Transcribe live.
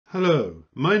Hello,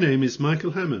 my name is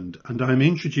Michael Hammond and I'm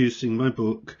introducing my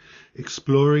book,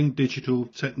 Exploring Digital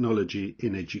Technology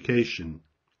in Education.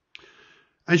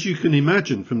 As you can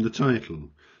imagine from the title,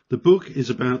 the book is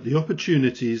about the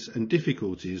opportunities and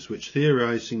difficulties which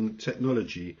theorizing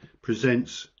technology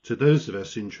presents to those of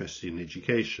us interested in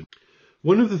education.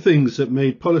 One of the things that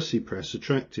made Policy Press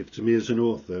attractive to me as an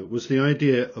author was the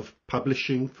idea of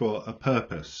publishing for a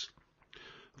purpose.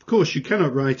 Of course, you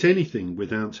cannot write anything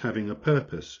without having a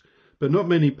purpose, but not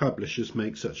many publishers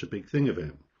make such a big thing of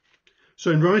it.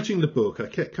 So in writing the book, I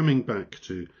kept coming back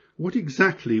to what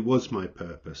exactly was my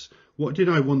purpose? What did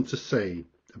I want to say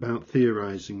about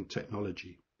theorizing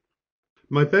technology?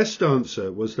 My best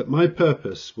answer was that my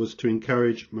purpose was to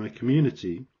encourage my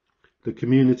community, the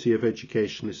community of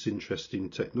educationalists interested in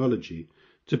technology,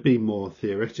 to be more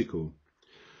theoretical.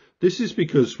 This is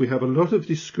because we have a lot of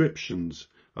descriptions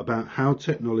about how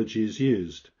technology is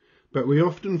used, but we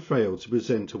often fail to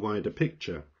present a wider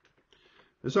picture.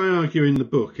 As I argue in the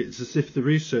book, it's as if the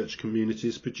research community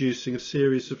is producing a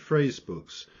series of phrase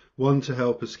books, one to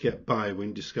help us get by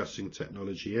when discussing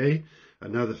technology A,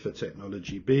 another for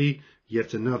technology B,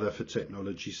 yet another for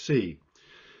technology C.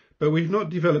 But we've not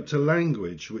developed a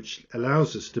language which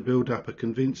allows us to build up a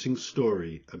convincing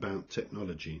story about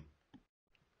technology.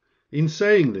 In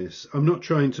saying this, I'm not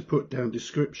trying to put down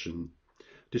description.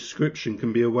 Description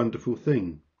can be a wonderful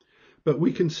thing, but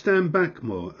we can stand back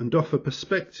more and offer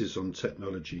perspectives on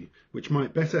technology which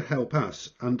might better help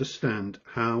us understand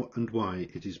how and why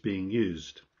it is being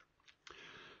used.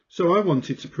 So I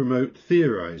wanted to promote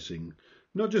theorizing,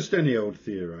 not just any old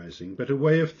theorizing, but a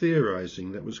way of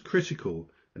theorizing that was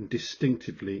critical and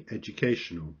distinctively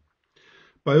educational.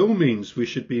 By all means, we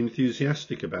should be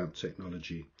enthusiastic about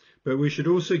technology, but we should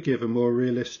also give a more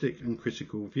realistic and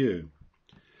critical view.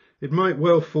 It might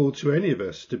well fall to any of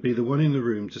us to be the one in the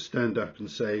room to stand up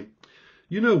and say,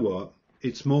 you know what,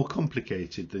 it's more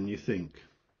complicated than you think.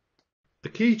 The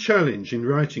key challenge in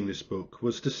writing this book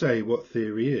was to say what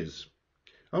theory is.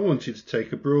 I wanted to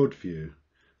take a broad view.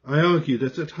 I argue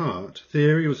that at heart,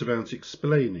 theory was about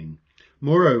explaining,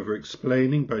 moreover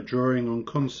explaining by drawing on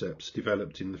concepts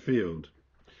developed in the field.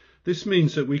 This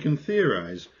means that we can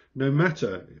theorize no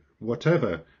matter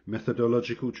whatever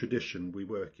methodological tradition we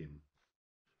work in.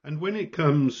 And when it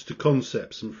comes to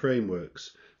concepts and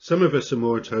frameworks, some of us are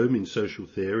more at home in social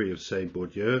theory of, say,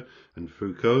 Bourdieu and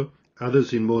Foucault,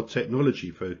 others in more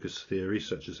technology-focused theory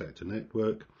such as actor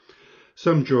network.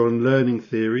 Some draw on learning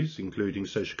theories, including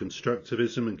social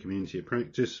constructivism and community of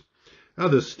practice.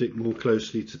 Others stick more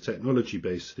closely to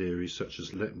technology-based theories such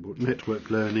as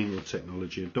network learning or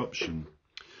technology adoption.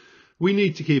 We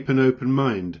need to keep an open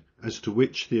mind as to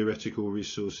which theoretical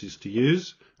resources to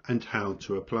use and how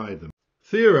to apply them.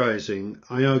 Theorizing,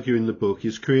 I argue in the book,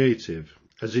 is creative,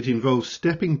 as it involves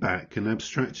stepping back and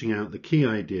abstracting out the key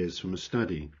ideas from a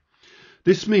study.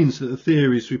 This means that the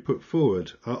theories we put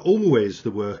forward are always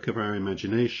the work of our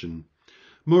imagination.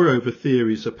 Moreover,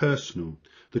 theories are personal.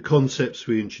 The concepts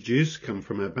we introduce come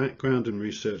from our background and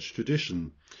research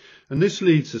tradition, and this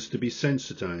leads us to be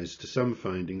sensitized to some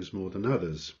findings more than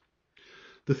others.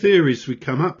 The theories we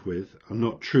come up with are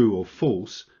not true or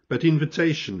false, but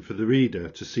invitation for the reader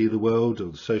to see the world or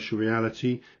the social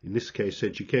reality, in this case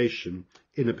education,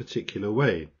 in a particular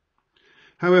way.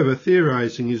 However,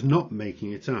 theorizing is not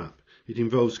making it up. It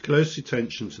involves close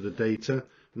attention to the data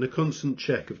and a constant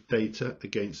check of data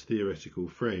against theoretical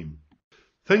frame.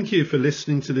 Thank you for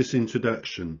listening to this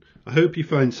introduction. I hope you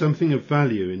find something of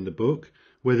value in the book,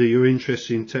 whether you're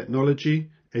interested in technology,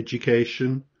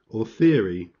 education, or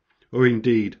theory, or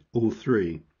indeed all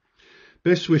three.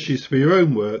 Best wishes for your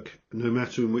own work, no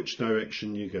matter in which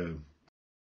direction you go.